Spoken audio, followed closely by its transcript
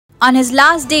On his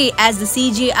last day as the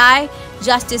CJI,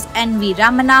 Justice NV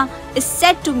Ramana is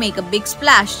set to make a big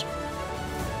splash.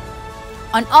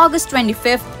 On August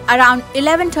 25th, around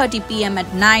 11:30 p.m.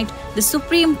 at night, the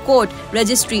Supreme Court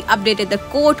Registry updated the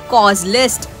court cause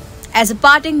list. As a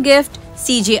parting gift,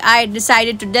 CJI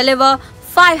decided to deliver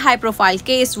 5 high-profile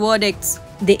case verdicts.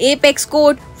 The Apex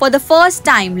Court, for the first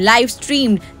time,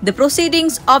 live-streamed the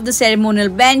proceedings of the ceremonial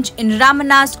bench in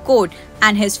Ramana's court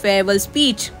and his farewell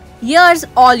speech. Here's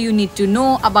all you need to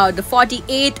know about the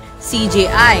 48th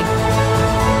CJI.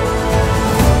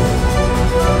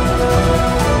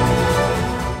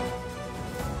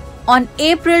 On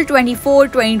April 24,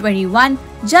 2021,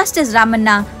 Justice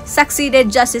Ramana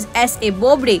succeeded Justice S.A.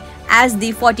 Bobde as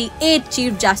the 48th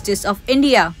Chief Justice of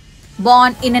India.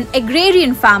 Born in an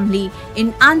agrarian family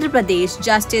in Andhra Pradesh,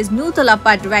 Justice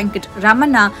Nuthalapat Venkat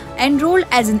Ramana enrolled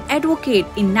as an advocate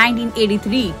in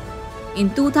 1983. In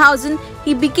 2000,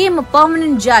 he became a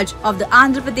permanent judge of the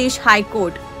Andhra Pradesh High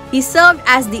Court. He served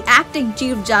as the acting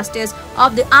Chief Justice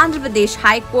of the Andhra Pradesh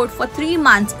High Court for 3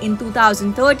 months in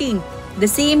 2013. The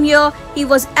same year, he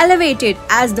was elevated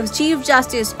as the Chief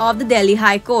Justice of the Delhi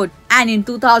High Court, and in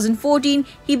 2014,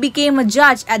 he became a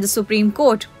judge at the Supreme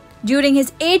Court. During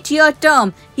his 8-year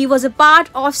term, he was a part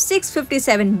of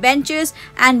 657 benches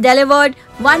and delivered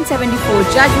 174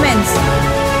 judgments.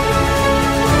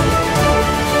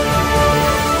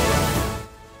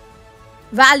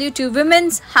 Value to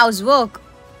women's housework.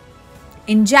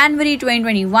 In January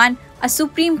 2021, a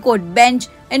Supreme Court bench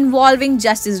involving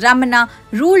Justice Ramana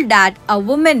ruled that a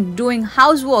woman doing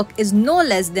housework is no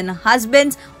less than a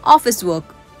husband's office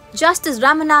work. Justice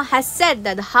Ramana has said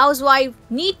that the housewife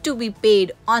need to be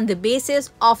paid on the basis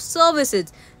of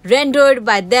services rendered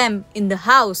by them in the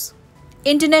house.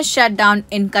 Internet shutdown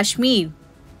in Kashmir.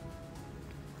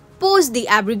 Post the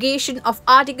abrogation of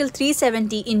Article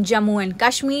 370 in Jammu and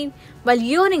Kashmir, while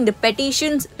hearing the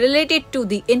petitions related to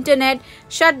the internet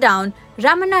shutdown,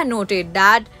 Ramana noted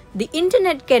that the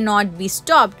internet cannot be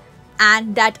stopped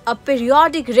and that a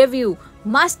periodic review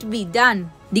must be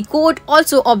done. The court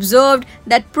also observed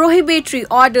that prohibitory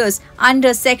orders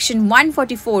under Section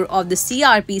 144 of the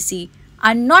CRPC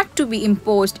are not to be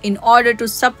imposed in order to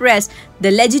suppress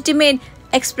the legitimate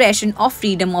expression of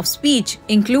freedom of speech,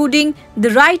 including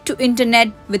the right to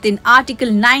internet within Article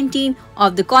 19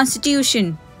 of the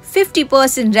Constitution.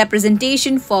 50%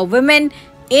 representation for women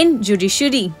in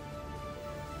judiciary.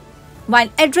 While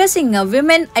addressing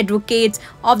women advocates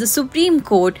of the Supreme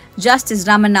Court, Justice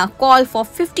Ramana called for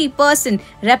 50%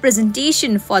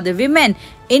 representation for the women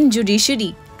in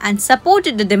judiciary and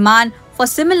supported the demand for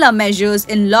similar measures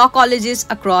in law colleges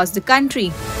across the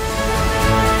country.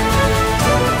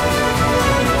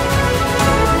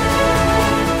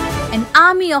 An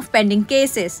army of pending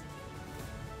cases.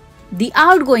 The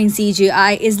outgoing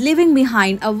CJI is leaving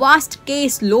behind a vast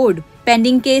case load.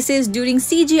 Pending cases during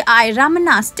CJI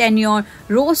Ramana's tenure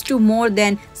rose to more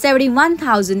than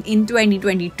 71,000 in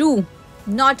 2022.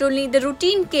 Not only the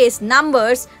routine case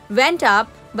numbers went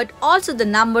up, but also the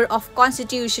number of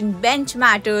Constitution bench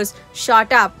matters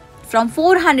shot up from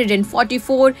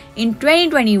 444 in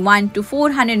 2021 to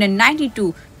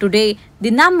 492 today.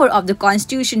 The number of the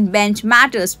Constitution bench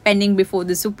matters pending before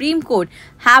the Supreme Court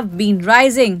have been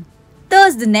rising.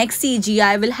 Thus, the next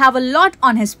CJI will have a lot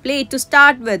on his plate to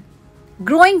start with.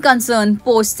 Growing concern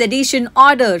post-sedition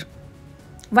order.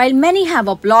 While many have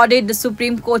applauded the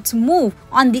Supreme Court's move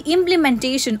on the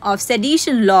implementation of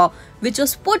sedition law, which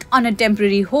was put on a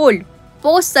temporary hold,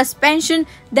 post-suspension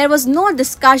there was no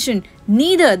discussion,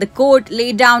 neither the court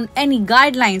laid down any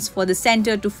guidelines for the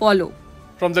centre to follow.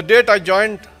 From the date I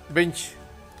joined bench,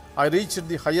 I reached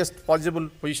the highest possible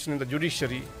position in the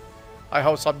judiciary. I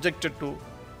have subjected to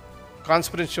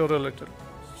conspiratorial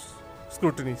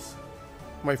scrutinies.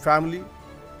 My family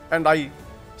and I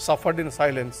suffered in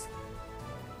silence.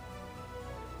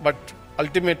 But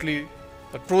ultimately,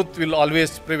 the truth will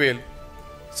always prevail.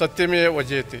 Satyameva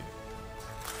Jayate.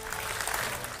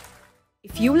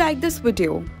 If you like this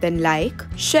video, then like,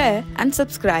 share and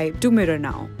subscribe to Mirror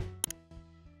Now.